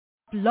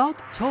Blog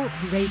Talk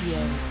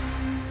Radio.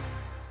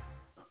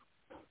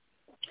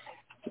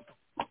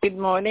 Good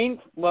morning.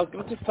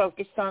 Welcome to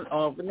Focus on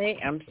Albany.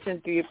 I'm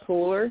Cynthia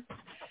Pooler,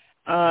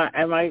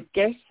 and my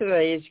guest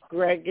today is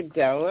Greg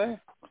Aidala.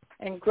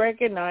 And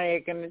Greg and I are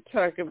going to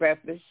talk about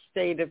the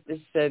state of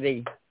the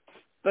city.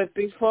 But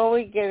before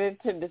we get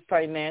into the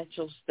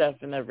financial stuff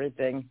and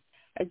everything,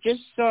 I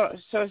just saw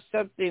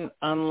something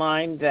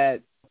online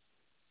that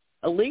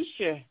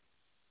Alicia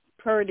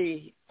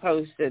Purdy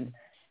posted,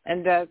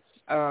 and that's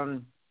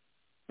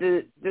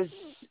the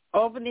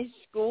Albany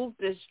School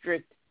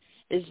District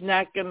is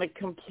not going to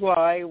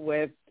comply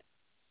with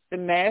the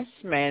mask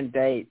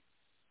mandate.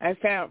 I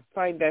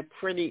find that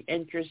pretty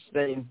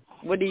interesting.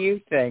 What do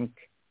you think?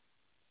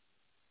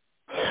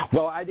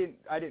 Well, I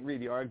didn't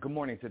read the article. Good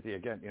morning, Cynthia.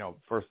 Again,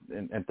 first,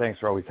 and thanks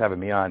for always having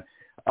me on.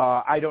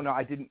 I don't know.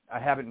 I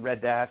haven't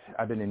read that.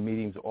 I've been in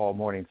meetings all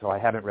morning, so I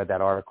haven't read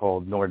that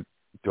article, nor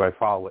do I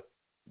follow what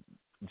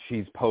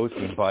she's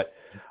posting. But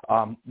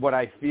what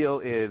I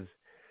feel is,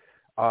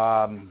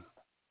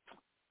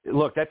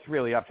 look, that's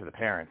really up to the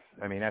parents.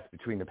 I mean, that's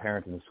between the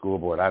parents and the school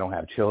board. I don't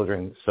have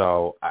children,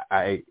 so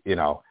I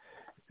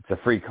it's a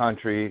free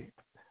country.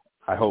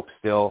 I hope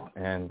still,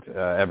 and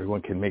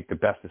everyone can make the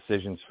best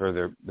decisions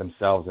for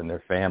themselves and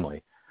their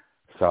family.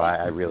 So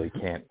I really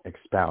can't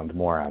expound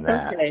more on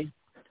that.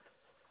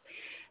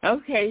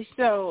 Okay,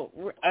 so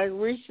I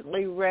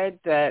recently read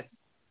that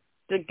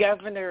the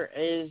governor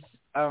is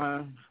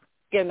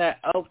going to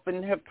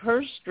open her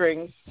purse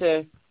strings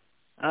to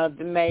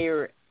the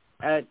mayor,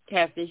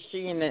 Kathy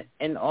Sheehan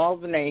in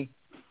Albany.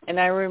 And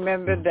I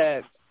remember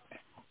that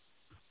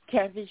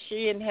Kathy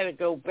Sheehan had to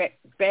go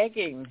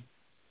begging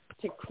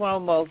to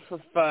Cuomo for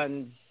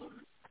funds.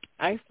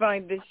 I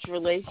find this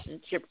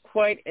relationship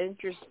quite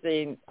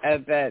interesting,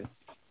 that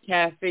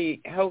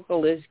Kathy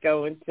Hochul is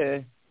going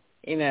to,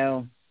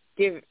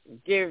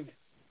 give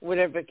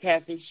whatever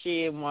Kathy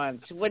Sheehan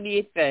wants. What do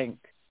you think?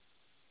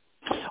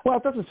 Well,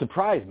 it doesn't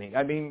surprise me.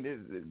 I mean,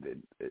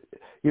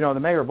 the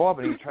mayor of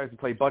Albany tries to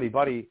play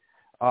buddy-buddy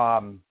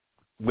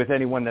with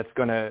anyone that's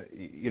going to,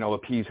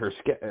 appease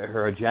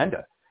her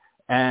agenda.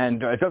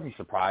 And it doesn't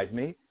surprise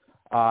me.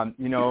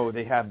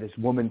 They have this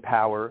woman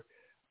power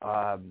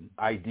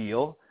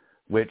ideal,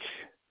 which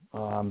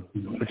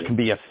can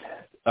be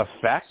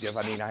effective.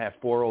 I mean, I have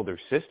 4 older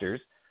sisters,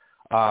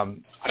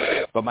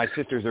 but my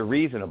sisters are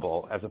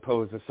reasonable as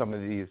opposed to some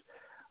of these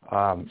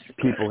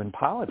people in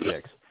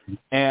politics.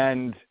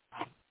 And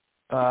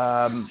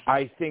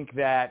I think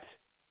that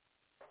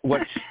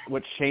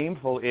what's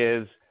shameful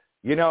is,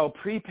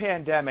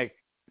 pre-pandemic,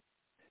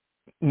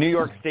 New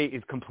York State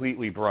is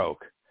completely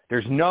broke.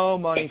 There's no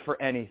money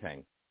for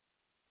anything.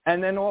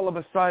 And then all of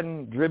a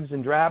sudden, dribs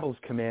and drabbles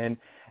come in,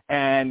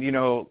 and,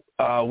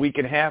 a week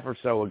and a half or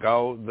so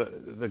ago,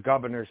 the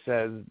governor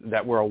says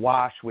that we're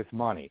awash with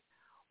money.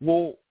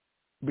 Well,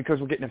 because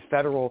we're getting a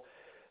federal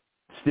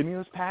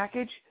stimulus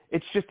package,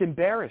 it's just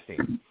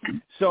embarrassing.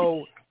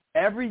 So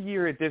every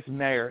year this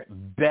mayor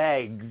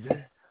begs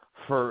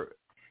for,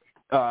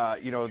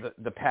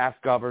 the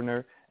past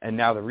governor and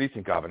now the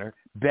recent governor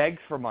begs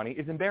for money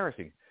is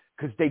embarrassing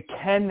because they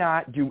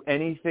cannot do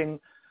anything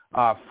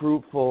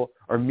fruitful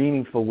or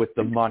meaningful with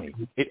the money.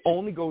 It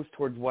only goes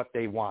towards what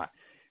they want.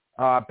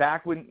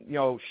 Back when,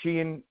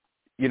 Sheehan,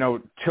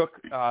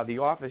 took the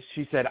office,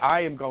 she said,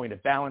 I am going to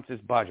balance this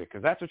budget,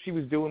 because that's what she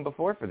was doing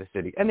before for the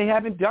city. And they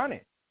haven't done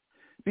it.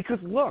 Because,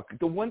 look,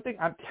 the one thing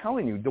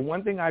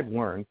I've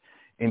learned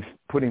in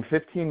putting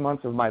 15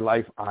 months of my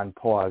life on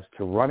pause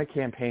to run a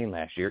campaign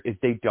last year is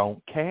they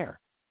don't care.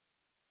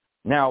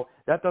 Now,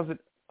 that doesn't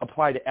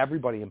apply to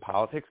everybody in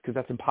politics because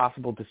that's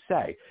impossible to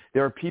say.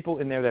 There are people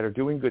in there that are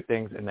doing good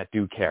things and that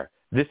do care.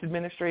 This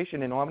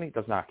administration in Albany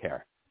does not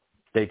care.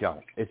 They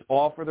don't. It's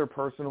all for their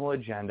personal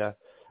agenda.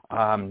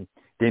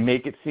 They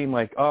make it seem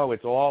like,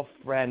 it's all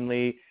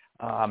friendly,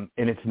 and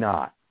it's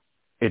not.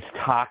 It's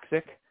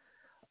toxic,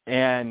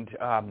 and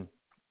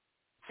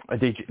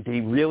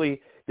they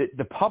really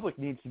the public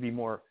needs to be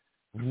more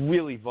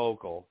really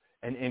vocal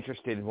and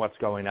interested in what's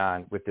going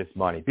on with this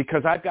money.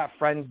 Because I've got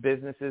friends'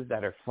 businesses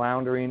that are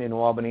floundering in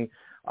Albany,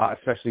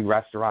 especially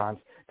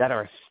restaurants, that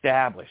are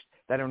established,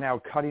 that are now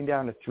cutting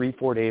down to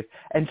 3-4 days.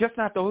 And just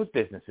not those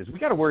businesses. We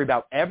got to worry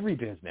about every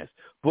business,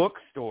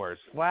 bookstores,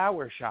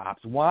 flower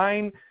shops,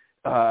 wine,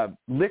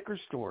 liquor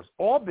stores.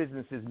 All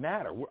businesses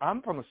matter.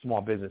 I'm from a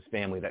small business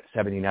family that's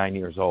 79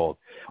 years old.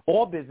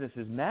 All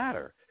businesses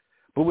matter.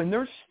 But when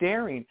they're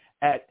staring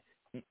at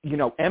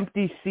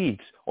empty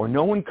seats or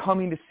no one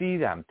coming to see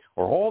them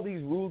or all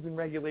these rules and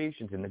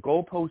regulations and the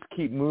goalposts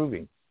keep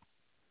moving.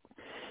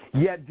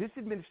 Yet this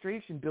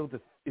administration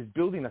is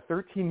building a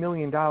 $13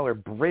 million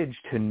bridge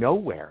to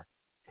nowhere.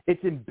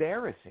 It's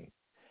embarrassing.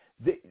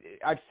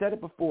 I've said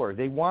it before.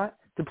 They want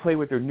to play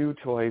with their new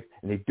toys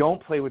and they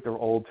don't play with their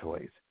old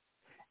toys.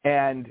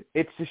 And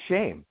it's a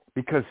shame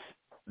because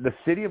the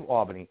city of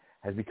Albany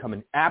has become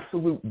an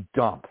absolute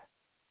dump.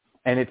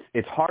 And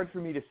it's hard for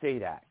me to say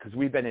that because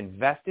we've been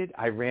invested.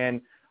 I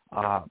ran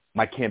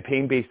my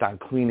campaign based on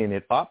cleaning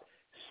it up,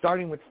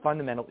 starting with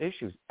fundamental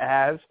issues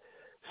as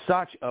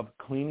such of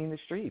cleaning the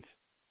streets.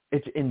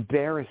 It's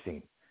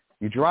embarrassing.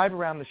 You drive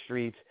around the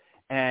streets,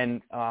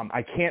 and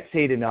I can't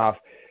say it enough,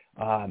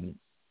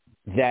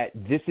 that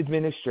this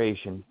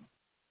administration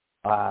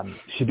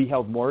should be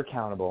held more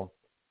accountable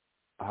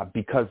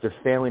because they're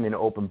failing an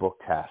open book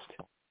test.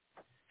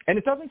 And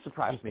it doesn't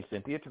surprise me,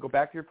 Cynthia, to go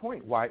back to your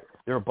point, why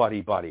they're a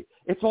buddy-buddy.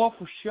 It's all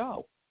for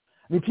show.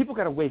 I mean, people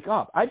got to wake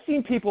up. I've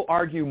seen people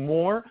argue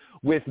more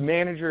with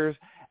managers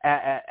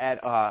at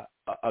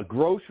a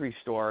grocery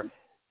store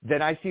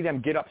than I see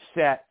them get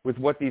upset with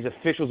what these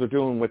officials are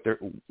doing with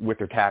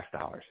their tax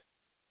dollars.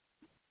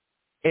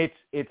 It's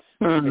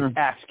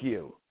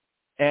askew,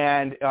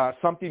 and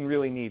something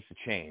really needs to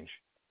change,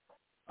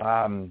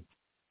 and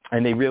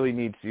they really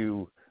need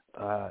to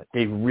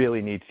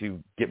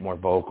get more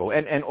vocal,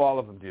 and all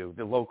of them do.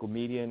 The local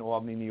media in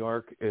Albany, New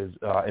York, is,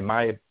 in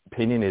my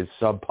opinion, is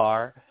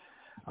subpar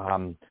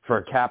for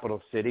a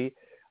capital city.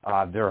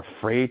 They're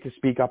afraid to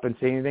speak up and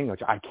say anything,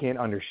 which I can't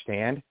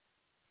understand.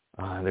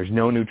 There's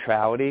no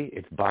neutrality.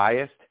 It's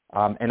biased.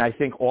 And I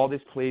think all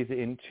this plays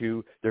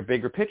into their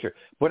bigger picture.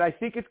 But I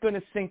think it's going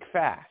to sink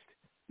fast.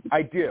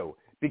 I do.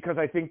 Because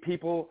I think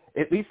people,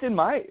 at least in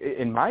my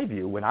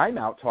view, when I'm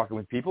out talking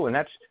with people, and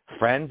that's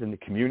friends and the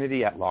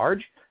community at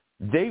large,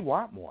 they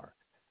want more.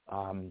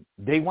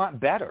 They want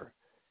better.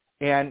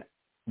 And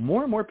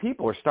more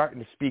people are starting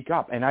to speak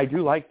up. And I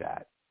do like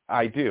that.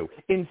 I do.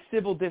 In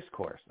civil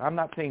discourse. I'm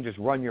not saying just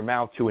run your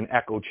mouth to an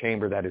echo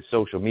chamber that is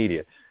social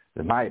media.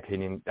 In my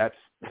opinion, that's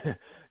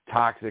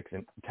toxic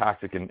and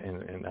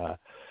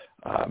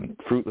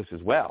fruitless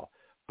as well.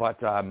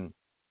 But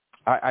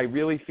I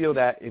really feel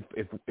that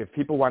if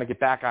people want to get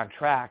back on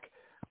track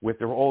with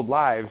their old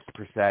lives,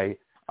 per se,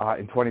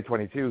 in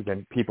 2022,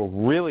 then people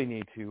really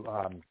need to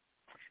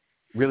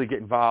really get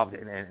involved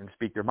and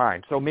speak their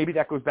mind. So maybe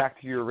that goes back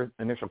to your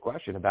initial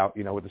question about,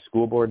 with the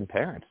school board and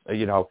parents.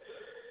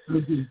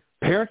 Mm-hmm.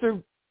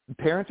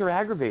 Parents are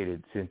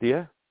aggravated,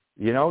 Cynthia.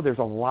 There's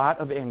a lot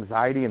of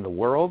anxiety in the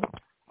world,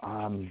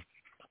 and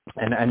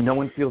no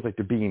one feels like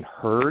they're being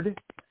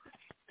heard.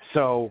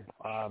 So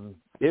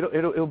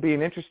it'll be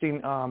an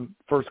interesting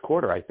first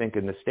quarter, I think,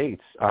 in the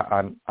States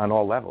on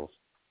all levels.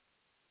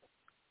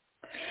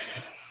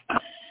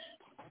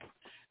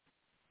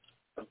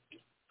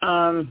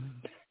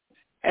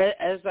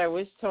 As I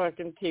was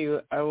talking to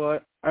you,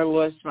 I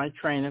lost my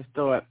train of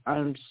thought.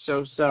 I'm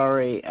so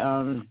sorry.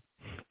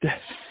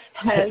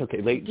 That's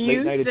okay. Late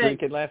night of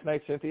drinking last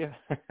night, Cynthia?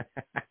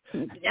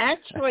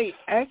 Actually,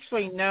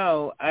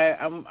 no.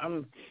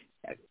 I'm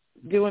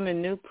doing a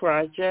new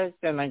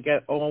project, and I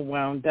got all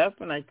wound up,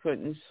 and I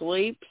couldn't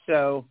sleep,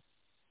 so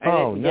I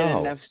didn't get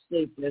enough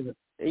sleep.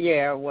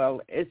 Yeah,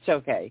 well, it's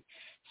okay.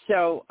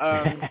 So,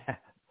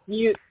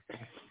 do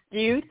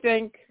you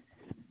think?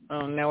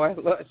 Oh no, I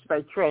lost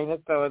my train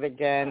of thought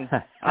again.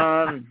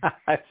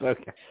 That's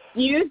okay.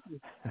 Do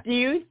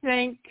you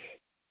think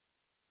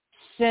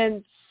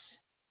since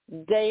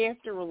day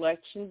after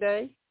Election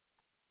Day,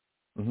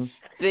 mm-hmm.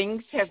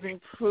 things have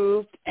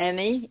improved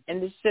any in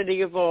the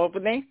city of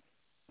Albany?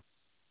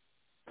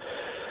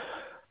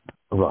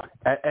 Look,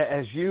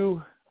 as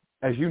you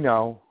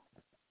know,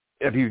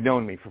 if you've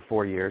known me for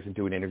 4 years and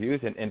doing interviews,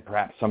 and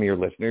perhaps some of your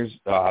listeners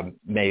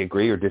may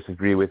agree or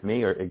disagree with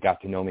me or got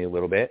to know me a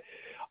little bit,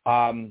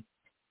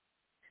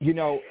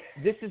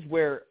 this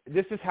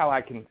is how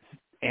I can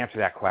answer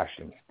that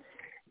question.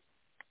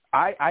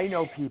 I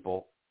know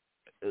people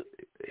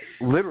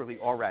literally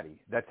already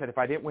that said if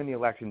I didn't win the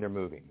election, they're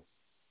moving.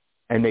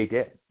 And they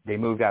did. They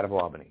moved out of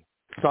Albany.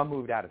 Some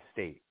moved out of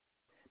state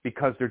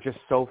because they're just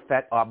so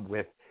fed up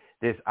with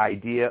this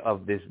idea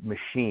of this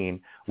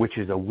machine, which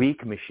is a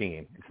weak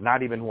machine. It's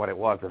not even what it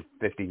was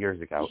 50 years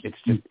ago.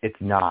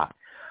 It's not.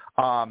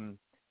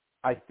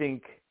 I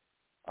think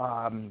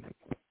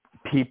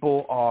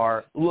people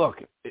are,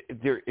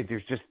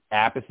 there's just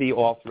apathy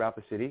all throughout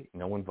the city.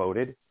 No one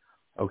voted.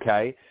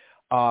 Okay.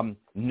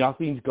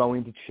 Nothing's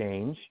going to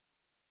change.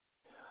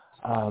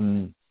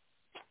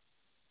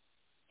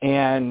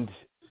 And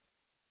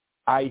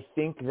I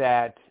think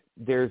that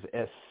there's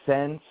a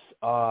sense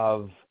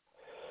of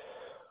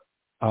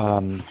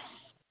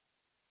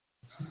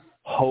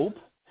hope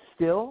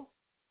still,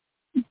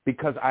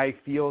 because I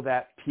feel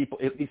that people,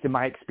 at least in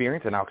my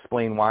experience, and I'll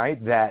explain why,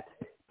 that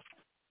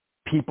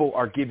people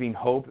are giving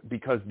hope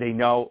because they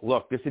know,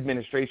 look, this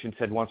administration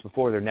said once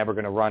before they're never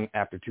going to run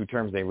after 2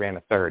 terms. They ran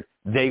a third.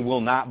 They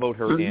will not vote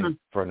her mm-hmm. in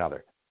for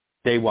another.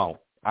 They won't.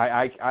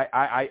 I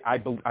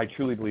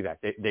truly believe that.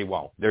 They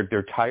won't.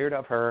 They're tired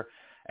of her,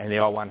 and they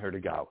all want her to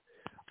go.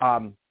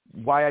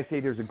 Why I say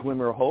there's a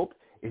glimmer of hope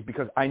is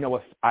because I know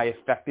if I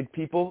affected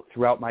people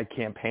throughout my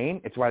campaign.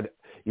 It's why,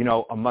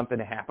 a month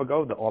and a half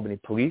ago, the Albany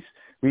police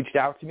reached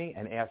out to me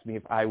and asked me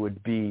if I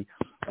would be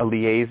a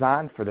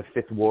liaison for the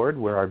 5th Ward,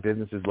 where our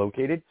business is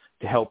located,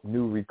 to help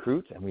new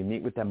recruits. And we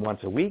meet with them once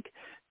a week,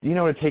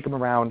 to take them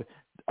around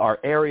our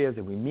areas,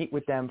 and we meet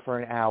with them for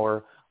an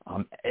hour,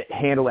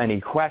 handle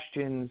any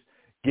questions,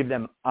 give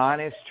them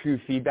honest, true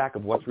feedback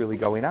of what's really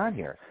going on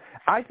here.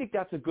 I think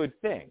that's a good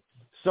thing.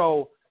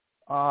 So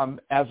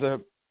as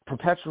a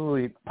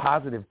perpetually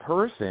positive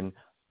person,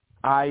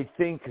 I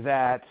think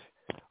that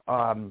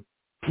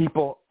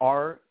people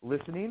are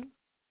listening,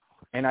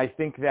 and I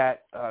think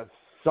that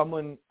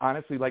someone,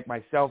 honestly, like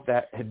myself,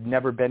 that had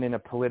never been in a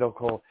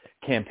political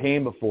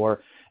campaign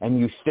before, and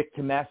you stick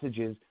to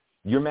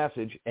your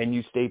message, and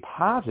you stay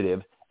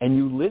positive, and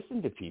you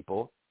listen to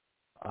people,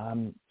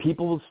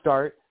 people will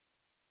start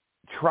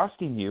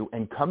trusting you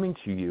and coming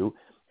to you,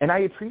 and I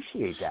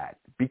appreciate that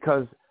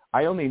because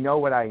I only know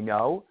what I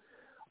know,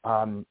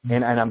 and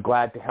I'm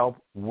glad to help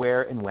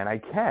where and when I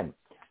can.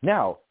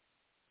 Now,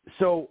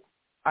 so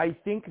I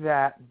think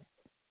that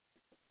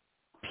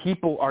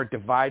people are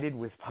divided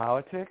with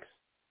politics,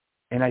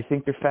 and I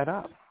think they're fed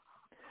up.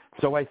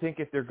 So I think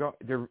if they're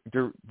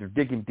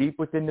digging deep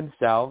within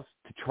themselves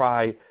to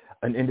try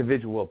an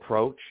individual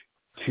approach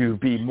to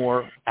be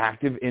more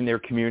active in their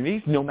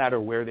communities, no matter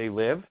where they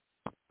live.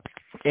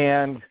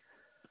 And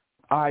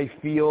I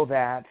feel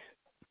that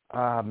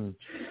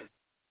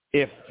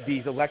if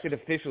these elected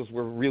officials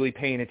were really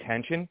paying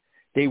attention,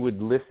 they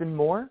would listen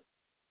more.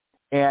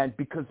 And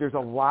because there's a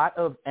lot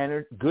of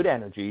good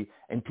energy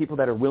and people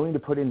that are willing to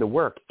put in the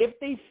work if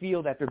they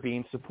feel that they're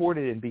being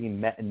supported and being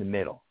met in the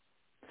middle.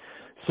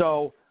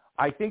 So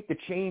I think the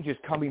change is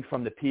coming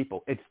from the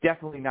people. It's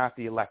definitely not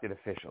the elected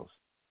officials.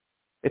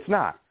 It's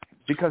not.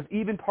 Because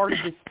even part of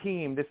this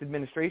team, this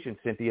administration,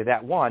 Cynthia,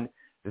 that won,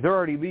 they're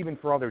already leaving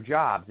for other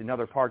jobs in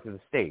other parts of the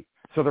state.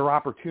 So they're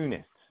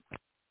opportunists.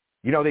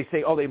 You know, they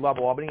say, oh, they love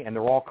Albany, and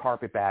they're all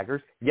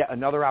carpetbaggers. Yet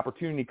another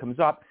opportunity comes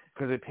up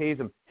because it pays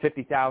them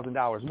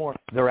 $50,000 more.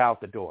 They're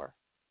out the door.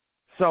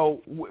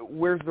 So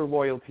where's their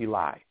loyalty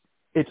lie?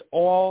 It's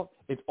all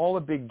a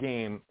big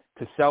game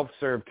to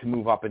self-serve to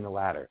move up in the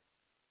ladder.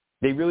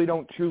 They really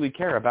don't truly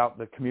care about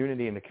the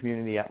community and the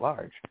community at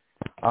large.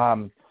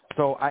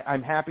 So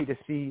I'm happy to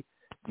see,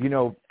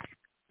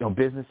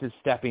 businesses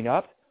stepping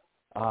up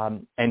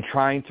and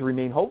trying to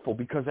remain hopeful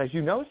because, as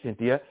you know,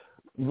 Cynthia,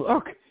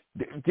 look,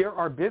 there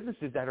are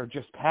businesses that are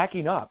just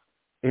packing up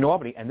in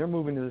Albany and they're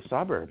moving to the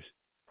suburbs.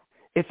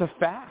 It's a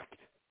fact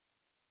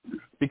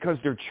because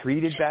they're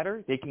treated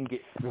better. They can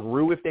get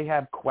through if they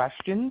have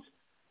questions.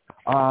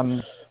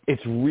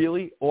 It's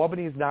really,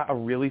 Albany is not a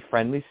really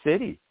friendly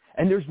city.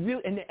 And there's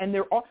really, and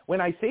there are,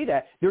 when I say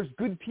that, there's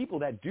good people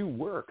that do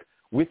work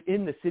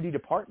within the city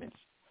departments.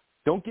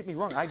 Don't get me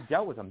wrong. I've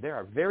dealt with them. There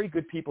are very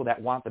good people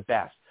that want the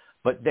best,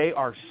 but they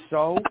are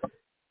so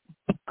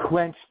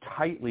clenched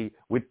tightly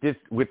with the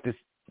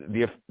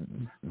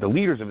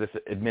leaders of this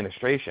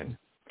administration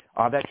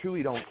that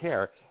truly don't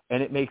care,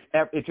 and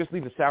it just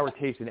leaves a sour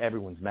taste in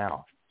everyone's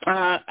mouth.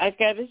 I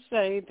got to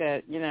say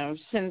that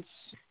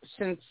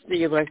since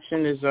the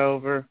election is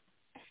over,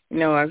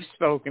 I've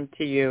spoken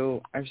to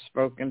you, I've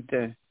spoken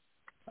to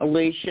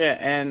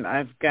Alicia, and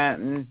I've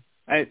gotten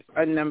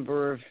a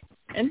number of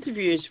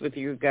interviews with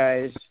you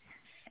guys,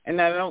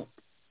 and I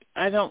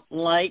don't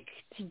like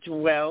to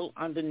dwell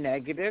on the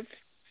negative,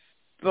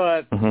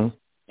 but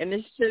in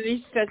a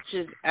city such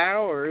as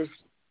ours,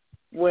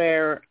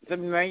 where the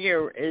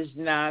mayor does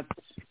not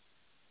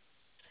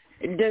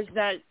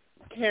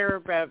care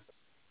about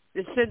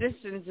the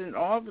citizens in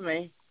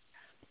Albany,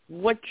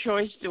 what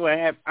choice do I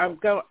have? I'm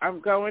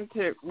going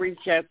to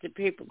reach out to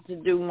people to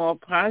do more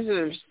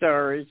positive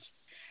stories,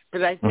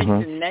 but I think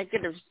the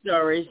negative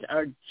stories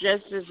are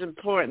just as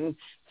important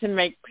to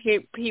make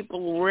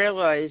people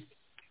realize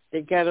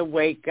they got to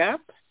wake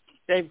up.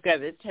 They've got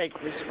to take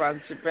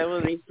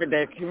responsibility for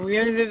their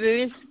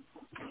communities,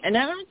 and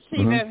I don't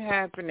see that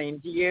happening.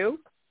 Do you?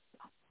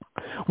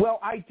 Well,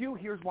 I do.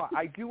 Here's why.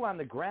 I do on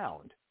the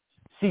ground.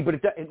 See, but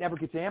it never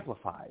gets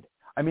amplified.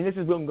 I mean, this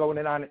has been going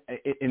on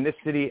in this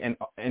city and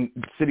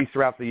cities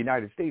throughout the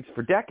United States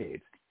for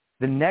decades.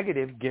 The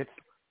negative gets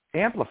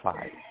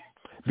amplified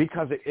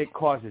because it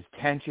causes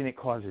tension, it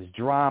causes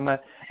drama,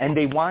 and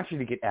they want you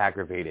to get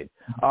aggravated.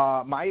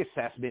 My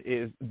assessment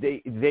is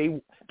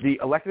the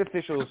elected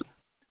officials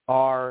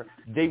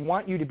they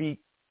want you to be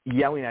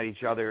yelling at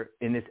each other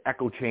in this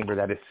echo chamber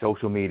that is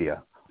social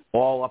media,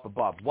 all up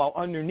above, while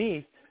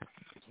underneath,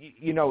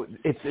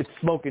 it's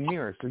smoke and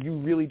mirrors, so you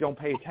really don't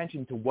pay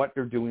attention to what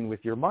they're doing with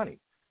your money.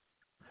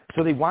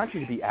 So they want you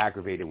to be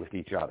aggravated with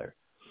each other.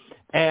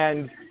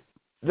 And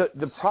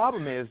the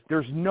problem is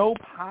there's no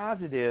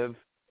positive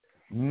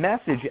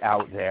message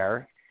out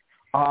there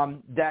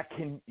that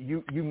can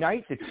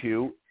unite the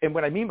two. And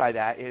what I mean by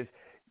that is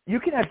you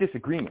can have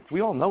disagreements.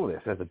 We all know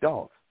this as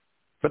adults.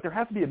 But there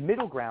has to be a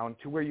middle ground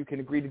to where you can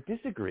agree to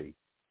disagree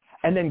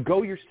and then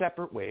go your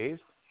separate ways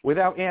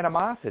without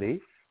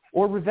animosity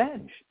or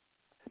revenge.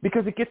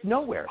 Because it gets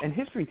nowhere, and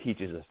history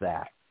teaches us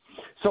that.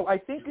 So I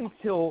think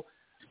until,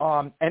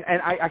 and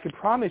I can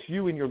promise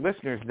you and your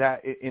listeners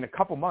that in a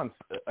couple months,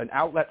 an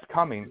outlet's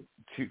coming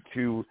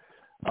to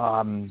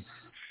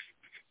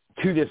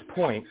this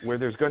point where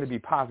there's going to be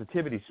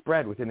positivity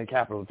spread within the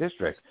Capital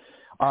District.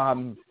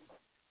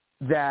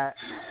 That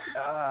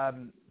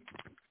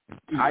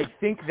I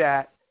think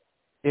that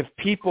if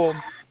people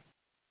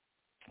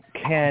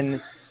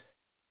can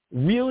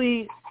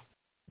really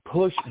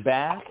push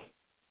back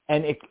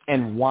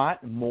and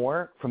want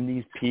more from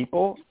these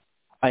people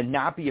and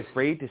not be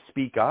afraid to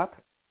speak up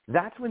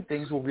that's when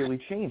things will really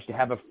change, to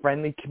have a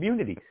friendly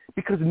community,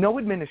 because no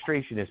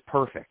administration is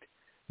perfect.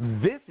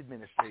 This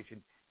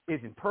administration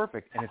isn't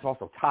perfect, and it's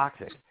also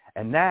toxic,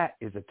 and that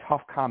is a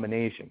tough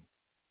combination.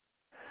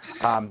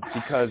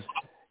 Because,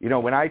 you know,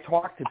 when I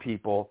talk to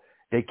people,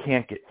 they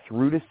can't get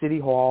through to City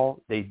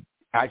Hall.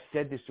 I've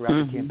said this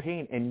throughout the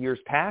campaign and years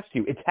past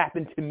you. It's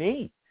happened to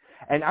me.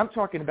 And I'm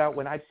talking about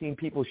when I've seen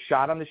people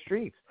shot on the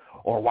streets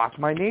or watch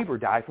my neighbor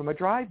die from a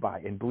drive-by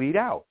and bleed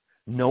out.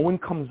 No one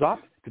comes up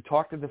to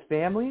talk to the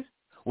families.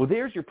 Well,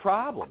 there's your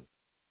problem.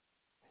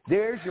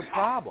 There's your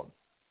problem.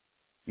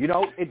 You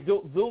know,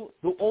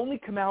 they'll only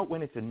come out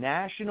when it's a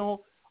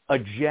national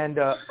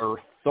agenda or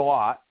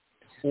thought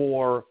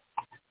or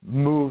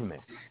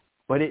movement.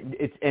 But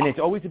it's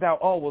always about,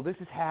 oh, well, this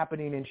is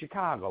happening in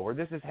Chicago or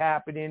this is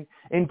happening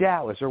in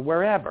Dallas or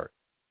wherever.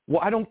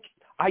 Well,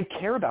 I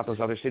care about those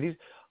other cities,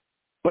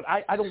 but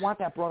I don't want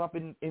that brought up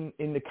in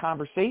the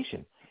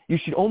conversation. You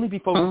should only be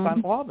focused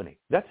on Albany.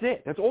 That's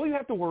it. That's all you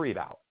have to worry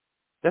about.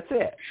 That's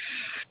it.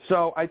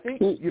 So I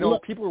think, you know,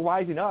 people are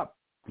wising up.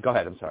 Go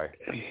ahead. I'm sorry.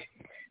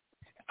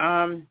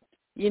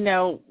 You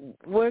know,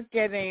 we're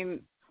getting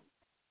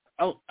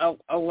a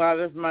lot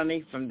of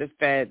money from the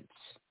feds,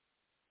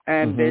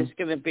 and there's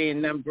going to be a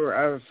number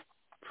of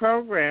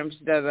programs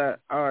that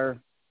are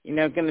you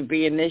know, going to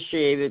be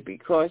initiated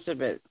because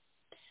of it.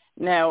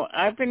 Now,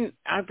 I've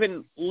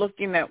been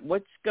looking at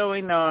what's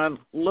going on,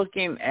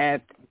 looking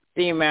at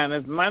the amount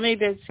of money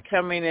that's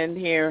coming in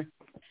here,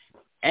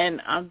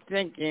 and I'm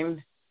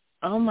thinking,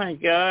 oh my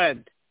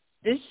God,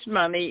 this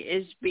money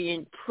is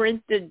being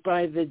printed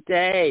by the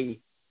day.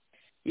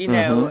 You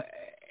know,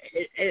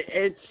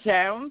 it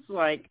sounds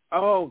like,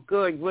 oh,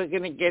 good, we're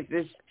going to get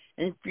this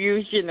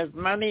infusion of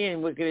money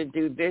and we're going to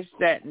do this,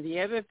 that, and the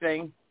other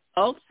thing.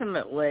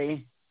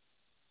 Ultimately,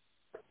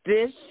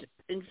 this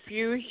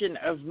infusion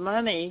of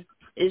money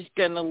is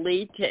going to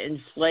lead to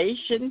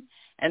inflation,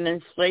 and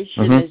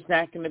inflation is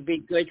not going to be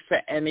good for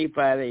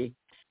anybody.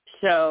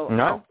 So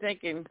I'm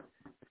thinking,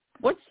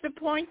 what's the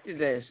point of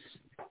this?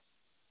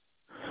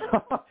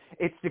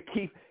 It's to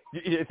keep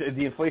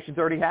the inflation's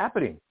already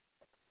happening.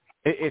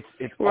 It's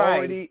right.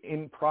 already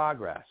in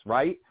progress,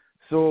 right?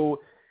 So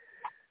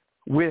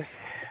with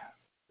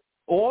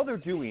all they're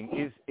doing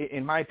is,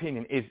 in my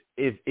opinion, is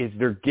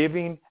they're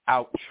giving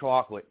out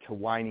chocolate to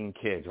whining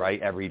kids,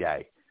 right, every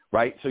day,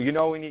 right? So, you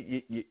know, when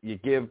you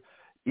give,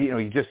 you know,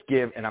 you just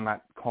give, and I'm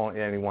not calling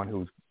anyone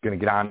who's going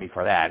to get on me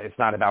for that. It's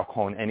not about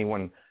calling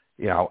anyone,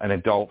 you know, an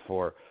adult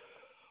for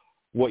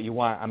what you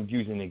want. I'm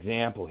using an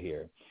example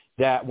here.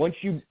 That once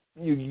you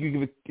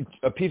give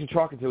a piece of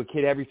chocolate to a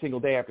kid every single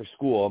day after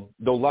school,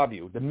 they'll love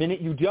you. The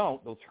minute you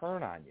don't, they'll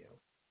turn on you.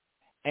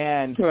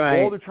 And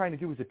all they're trying to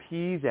do is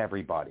appease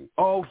everybody.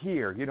 Oh,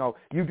 here, you know,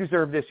 you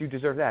deserve this, you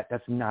deserve that.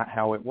 That's not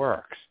how it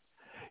works.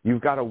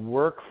 You've got to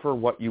work for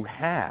what you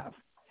have.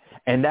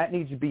 And that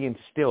needs to be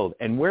instilled.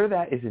 And where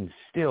that is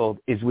instilled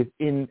is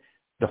within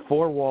the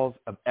four walls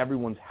of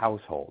everyone's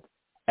household.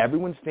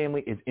 Everyone's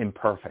family is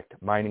imperfect,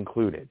 mine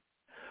included.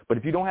 But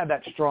if you don't have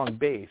that strong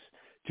base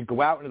to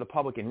go out into the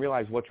public and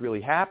realize what's really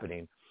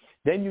happening,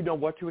 then you know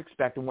what to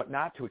expect and what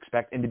not to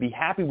expect, and to be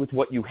happy with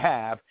what you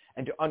have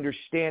and to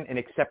understand and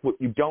accept what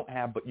you don't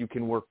have but you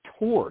can work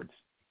towards.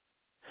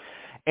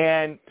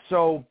 And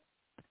so,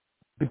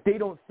 but they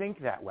don't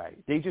think that way.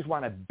 They just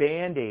want to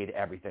Band-Aid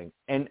everything.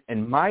 And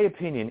in my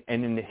opinion,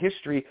 and in the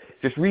history,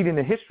 just reading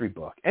the history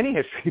book, any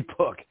history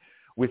book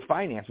with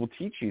finance will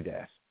teach you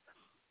this.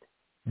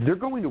 They're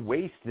going to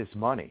waste this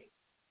money.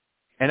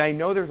 And I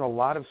know there's a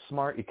lot of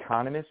smart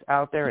economists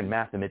out there and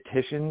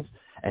mathematicians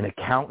and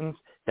accountants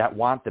that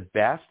want the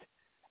best.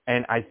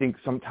 And I think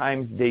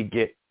sometimes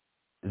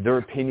their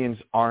opinions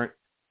aren't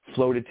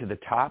floated to the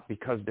top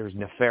because there's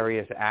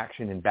nefarious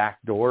action and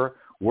backdoor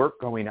work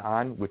going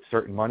on with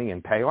certain money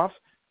and payoffs.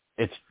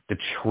 It's the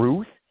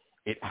truth.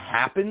 It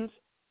happens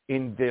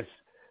in this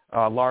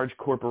large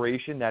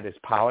corporation that is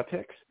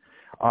politics.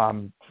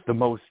 The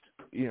most,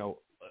 you know,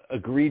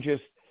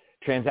 egregious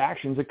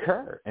transactions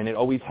occur, and it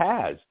always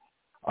has.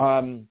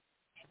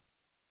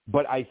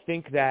 But I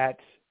think that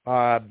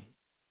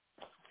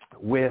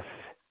with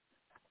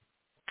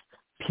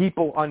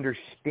people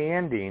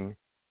understanding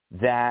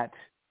that,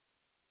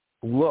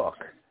 look,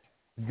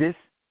 this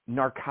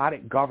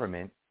narcotic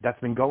government that's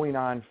been going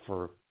on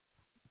for,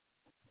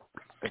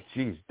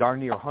 darn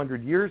near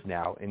 100 years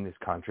now in this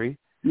country,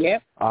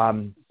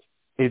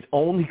 is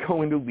only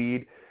going to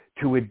lead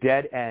to a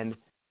dead-end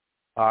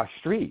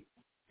street.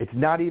 It's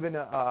not even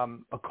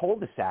a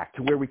cul-de-sac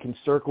to where we can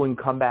circle and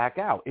come back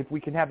out. If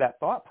we can have that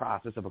thought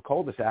process of a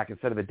cul-de-sac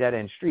instead of a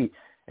dead-end street,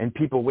 and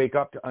people wake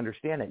up to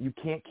understand that you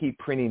can't keep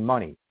printing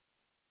money.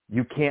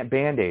 You can't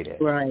Band-Aid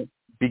it. Right.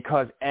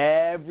 Because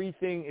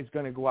everything is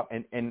going to go up.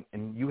 And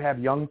you have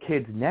young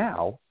kids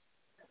now,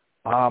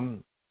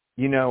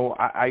 you know,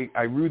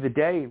 I rue the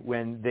day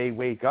when they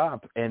wake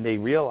up and they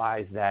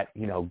realize that,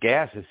 you know,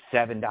 gas is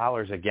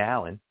 $7 a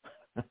gallon.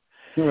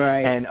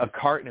 Right. And a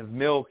carton of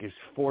milk is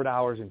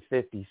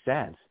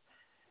 $4.50.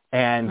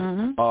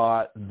 And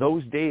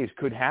those days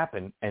could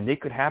happen, and they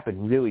could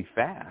happen really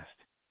fast.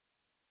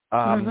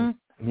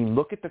 I mean,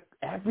 look at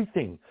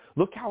everything.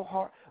 Look how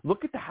hard.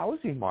 Look at the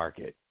housing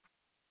market.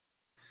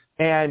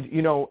 And,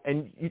 you know,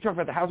 and you talk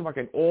about the housing market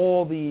and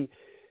all the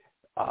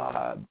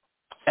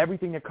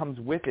everything that comes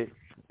with it,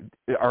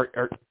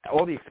 are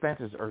all the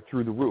expenses are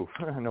through the roof.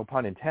 No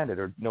pun intended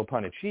or no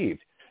pun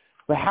achieved.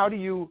 But how do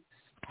you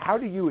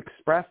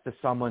express to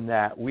someone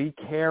that we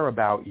care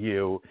about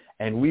you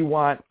and we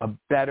want a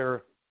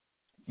better,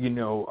 you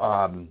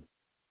know,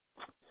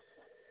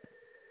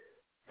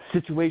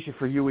 situation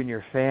for you and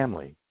your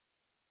family?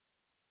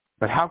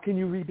 But how can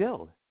you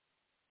rebuild?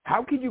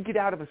 How can you get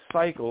out of a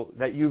cycle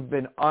that you've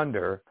been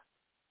under,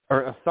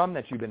 or a thumb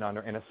that you've been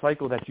under, and a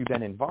cycle that you've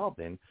been involved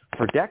in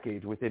for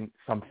decades within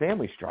some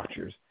family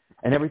structures,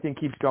 and everything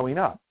keeps going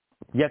up?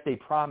 Yet they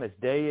promise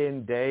day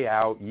in, day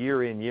out,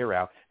 year in, year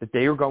out, that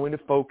they are going to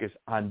focus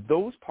on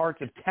those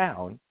parts of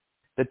town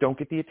that don't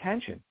get the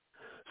attention.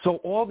 So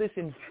all this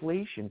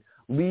inflation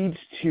leads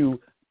to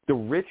the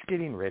rich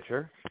getting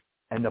richer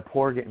and the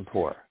poor getting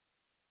poorer.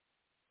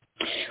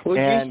 Would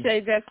you say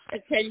that's the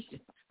case?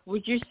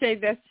 Would you say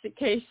that's the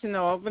case in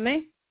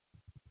Albany?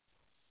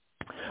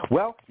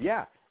 Well,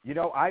 yeah. You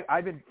know,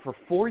 I've been, for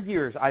 4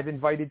 years, I've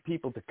invited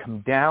people to come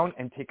down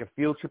and take a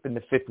field trip in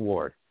the 5th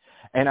Ward.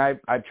 And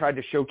I've tried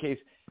to showcase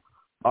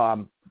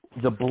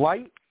the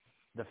blight,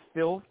 the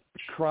filth, the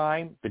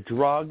crime, the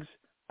drugs,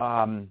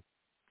 and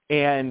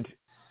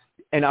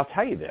I'll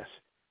tell you this.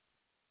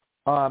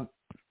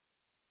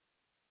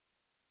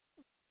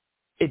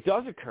 It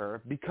does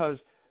occur because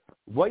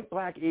white,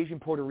 black, Asian,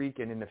 Puerto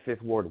Rican in the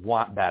 5th Ward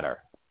want better.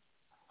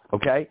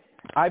 Okay?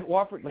 I've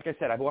offered, like I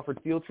said, I've offered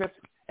field trips,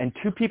 and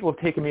 2 people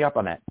have taken me up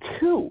on that.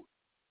 Two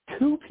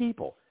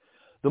people.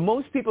 The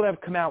most people that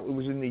have come out, it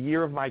was in the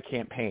year of my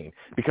campaign,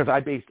 because I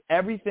based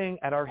everything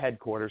at our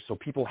headquarters, so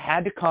people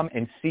had to come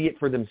and see it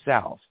for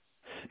themselves.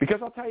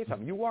 Because I'll tell you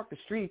something, you walk the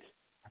streets,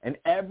 and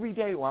every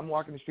day while I'm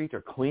walking the streets,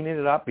 they're cleaning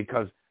it up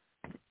because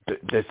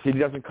the city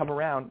doesn't come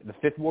around. The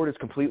 5th Ward is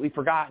completely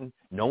forgotten.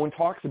 No one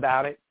talks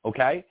about it,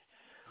 okay?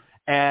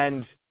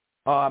 And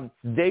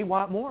they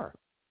want more.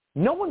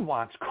 No one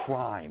wants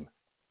crime.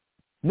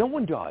 No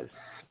one does.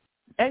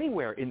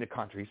 Anywhere in the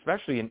country,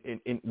 especially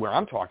in where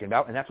I'm talking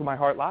about, and that's where my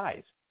heart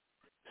lies.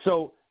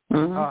 So,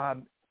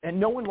 and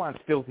no one wants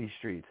filthy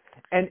streets.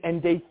 And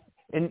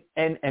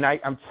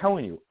I'm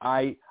telling you,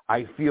 I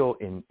feel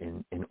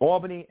in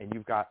Albany, and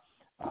you've got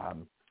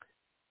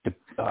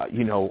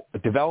you know,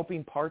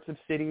 developing parts of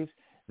cities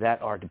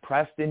that are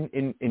depressed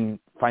in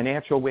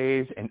financial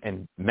ways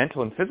and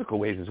mental and physical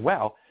ways as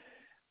well,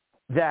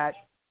 that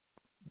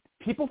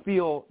people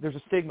feel there's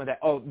a stigma that,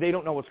 oh, they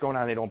don't know what's going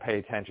on, they don't pay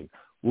attention.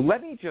 Well,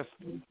 let me just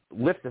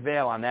lift the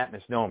veil on that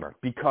misnomer,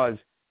 because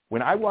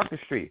when I walked the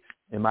streets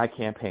in my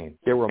campaign,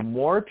 there were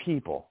more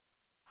people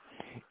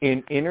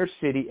in inner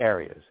city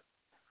areas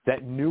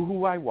that knew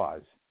who I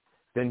was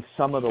than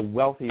some of the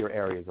wealthier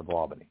areas of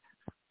Albany.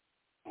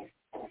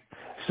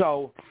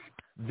 So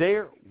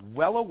they're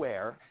well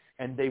aware,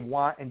 and they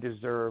want and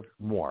deserve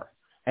more,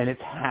 and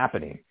it's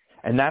happening.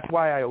 And that's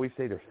why I always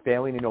say they're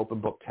failing an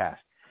open book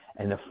test.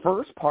 And the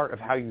first part of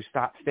how you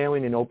stop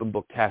failing an open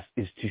book test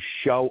is to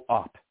show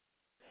up.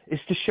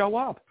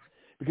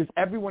 Because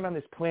everyone on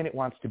this planet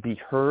wants to be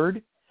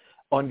heard,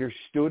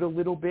 understood a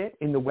little bit,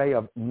 in the way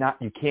of, not,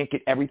 you can't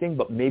get everything,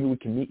 but maybe we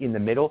can meet in the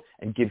middle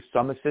and give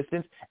some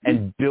assistance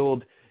and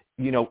build,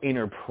 you know,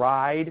 inner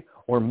pride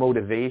or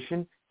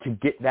motivation to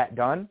get that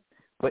done.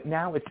 But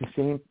now it's the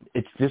same.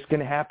 It's just going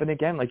to happen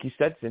again. Like you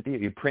said, Cynthia,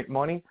 you print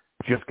money,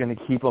 just going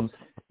to keep them,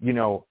 you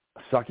know,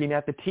 sucking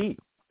at the teat.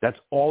 That's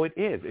all it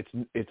is.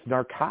 It's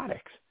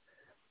narcotics.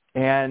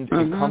 And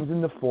it comes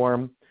in the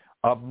form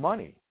of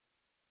money.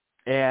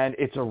 And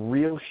it's a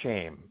real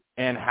shame.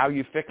 And how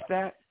you fix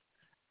that?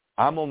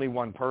 I'm only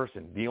one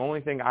person. The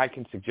only thing I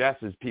can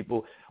suggest is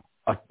people,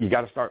 you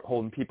got to start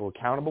holding people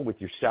accountable with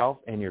yourself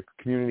and your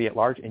community at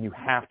large, and you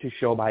have to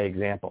show by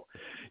example.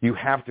 You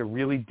have to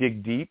really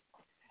dig deep,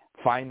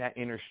 find that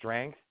inner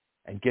strength,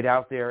 and get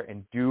out there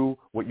and do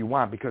what you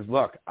want. Because,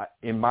 look,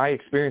 in my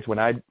experience, when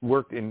I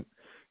worked in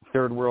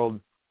third world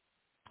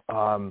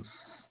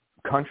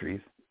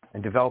countries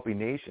and developing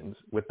nations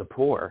with the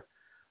poor,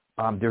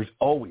 there's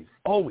always,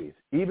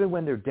 even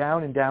when they're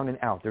down and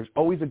out, there's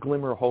always a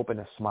glimmer of hope and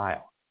a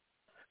smile,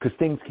 because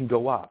things can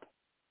go up.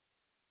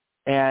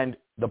 And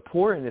the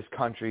poor in this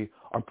country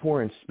are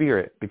poor in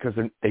spirit because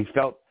they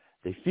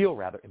feel,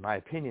 in my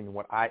opinion,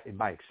 in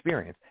my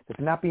experience, that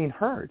they're not being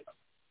heard.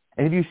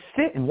 And if you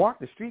sit and walk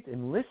the streets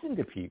and listen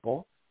to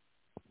people,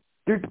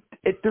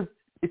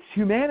 it's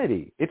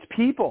humanity. It's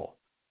people.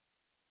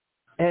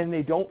 And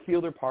they don't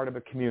feel they're part of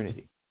a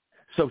community.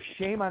 So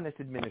shame on this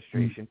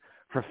administration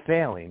for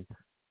failing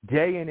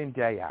day in and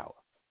day out.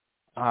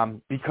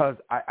 Because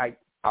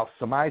I'll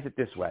surmise it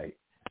this way.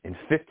 In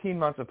 15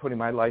 months of putting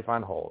my life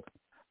on hold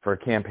for a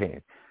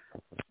campaign,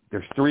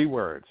 there's 3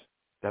 words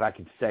that I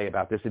can say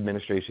about this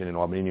administration in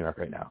Albany, New York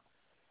right now.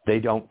 They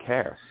don't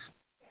care.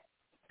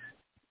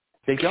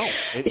 They don't.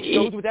 It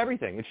shows with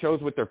everything. It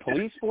shows with their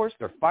police force,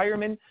 their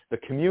firemen, the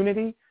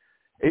community.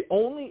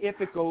 Only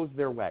if it goes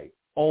their way.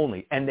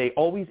 Only. And they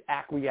always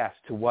acquiesce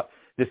to what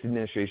this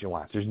administration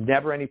wants. There's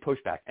never any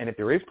pushback. And if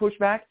there is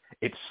pushback,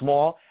 it's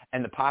small,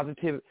 and the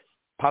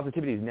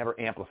positivity is never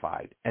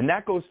amplified. And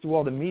that goes through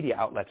all the media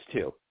outlets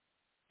too.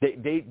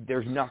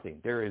 There's nothing.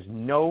 There is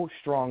no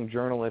strong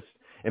journalists,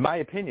 in my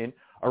opinion,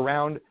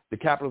 around the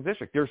Capital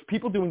District. There's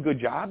people doing good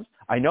jobs.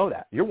 I know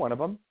that. You're one of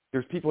them.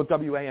 There's people at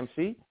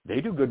WAMC.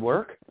 They do good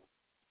work.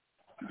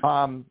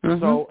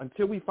 So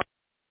until we find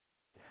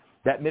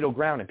that middle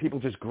ground and people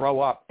just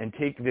grow up and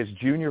take this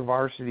junior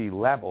varsity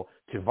level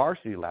to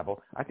varsity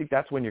level, I think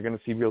that's when you're going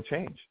to see real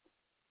change.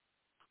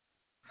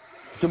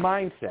 It's a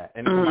mindset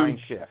and it's a mind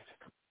shift.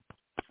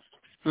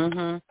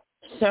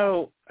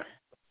 So,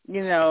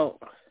 you know,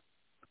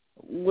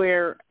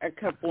 we're a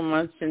couple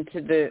months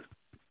into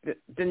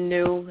the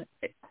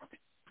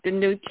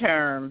new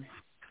term.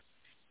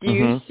 Do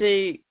you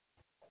see?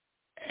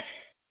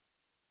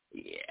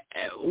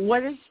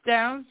 What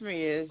astounds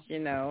me is, you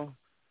know,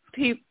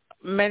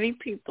 many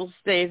people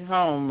stayed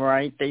home,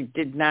 right? They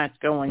did not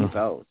go and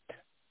vote.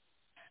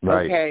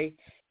 Right. Okay.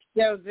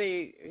 So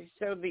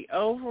the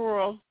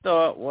overall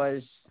thought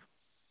was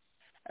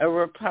a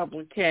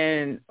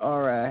Republican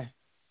or a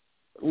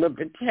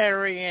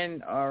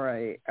Libertarian or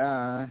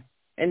a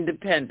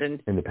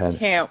independent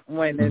can't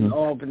win in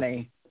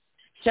Albany.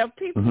 So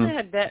people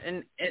had that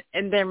in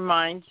their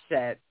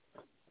mindset.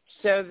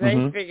 So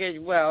they figured,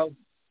 well,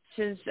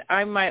 since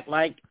I might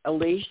like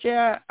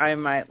Alicia, I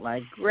might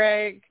like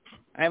Greg,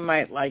 I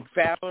might like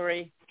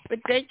Valerie, but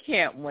they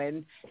can't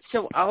win,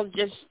 so I'll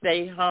just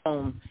stay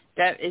home.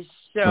 That is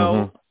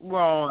so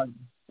wrong.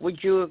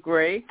 Would you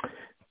agree?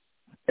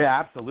 Yeah,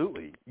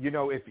 absolutely. You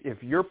know,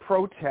 if your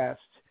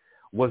protest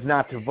was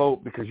not to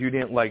vote because you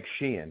didn't like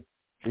Sheehan,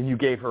 then you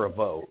gave her a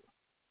vote.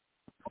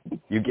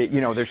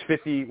 There's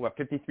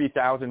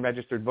 53,000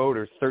 registered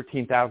voters,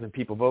 13,000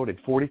 people voted,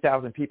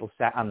 40,000 people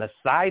sat on the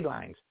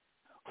sidelines.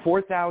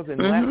 4,000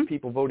 less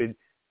people voted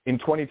in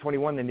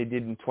 2021 than they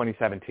did in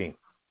 2017.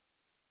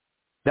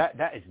 That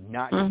is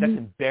not, that's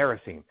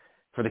embarrassing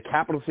for the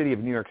capital city of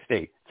New York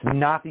State. It's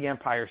not the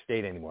Empire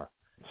State anymore.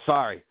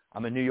 Sorry,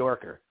 I'm a New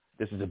Yorker.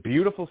 This is a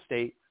beautiful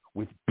state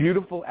with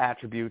beautiful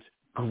attributes,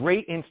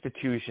 great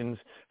institutions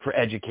for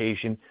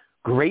education,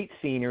 great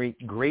scenery,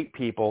 great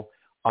people,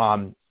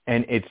 and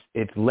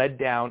it's led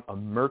down a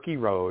murky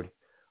road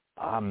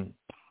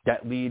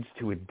that leads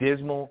to a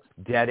dismal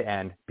dead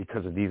end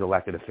because of these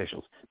elected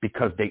officials,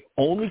 because they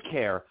only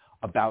care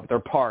about their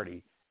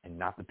party and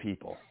not the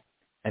people.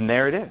 And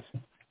there it is,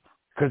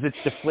 because it's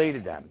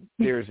deflated them.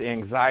 There's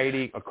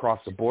anxiety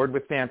across the board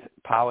with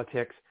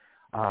politics,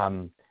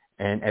 and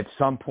at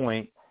some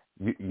point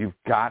you've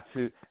got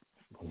to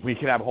 – we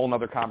can have a whole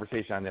other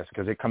conversation on this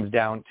because it comes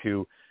down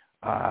to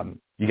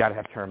you got to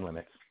have term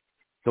limits.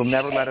 They'll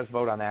never let us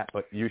vote on that,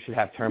 but you should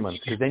have term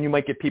limits, because then you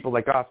might get people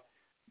like us.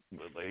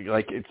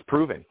 Like, it's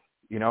proven.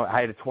 You know, I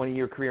had a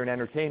 20-year career in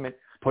entertainment,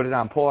 put it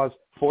on pause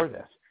for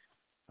this.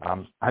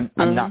 I'm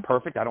not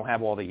perfect. I don't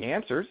have all the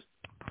answers,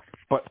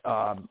 but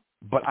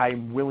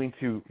I'm willing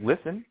to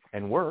listen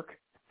and work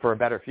for a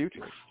better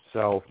future.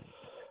 So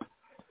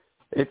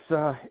it's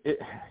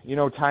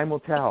time will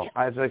tell.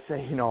 As I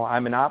say,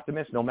 I'm an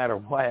optimist no matter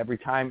what. Every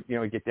time,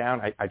 you get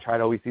down, I try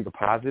to always see the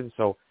positive.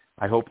 So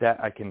I hope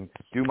that I can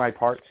do my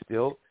part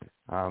still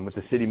with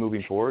the city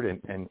moving forward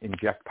and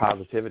inject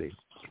positivity.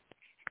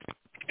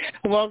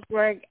 Well,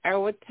 Greg,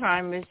 our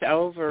time is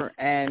over,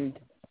 and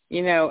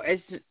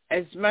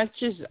as much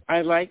as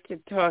I like to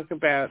talk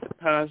about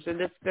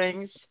positive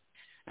things,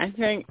 I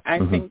think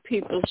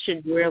people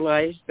should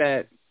realize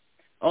that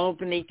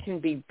Albany can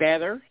be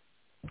better,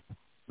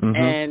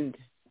 and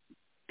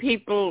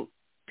people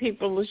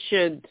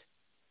should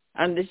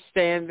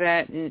understand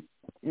that and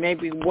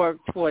maybe work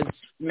towards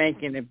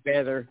making it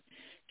better.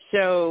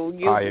 So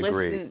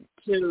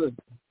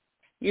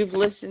you've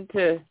listened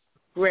to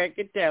Greg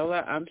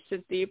Aidala. I'm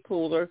Cynthia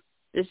Pooler.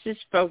 This is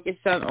Focus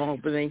on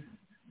Albany.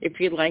 If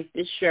you like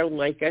this show,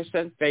 like us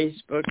on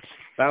Facebook,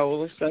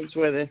 follow us on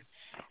Twitter.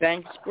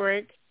 Thanks,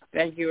 Greg.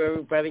 Thank you,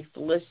 everybody,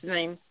 for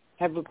listening.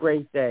 Have a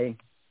great day.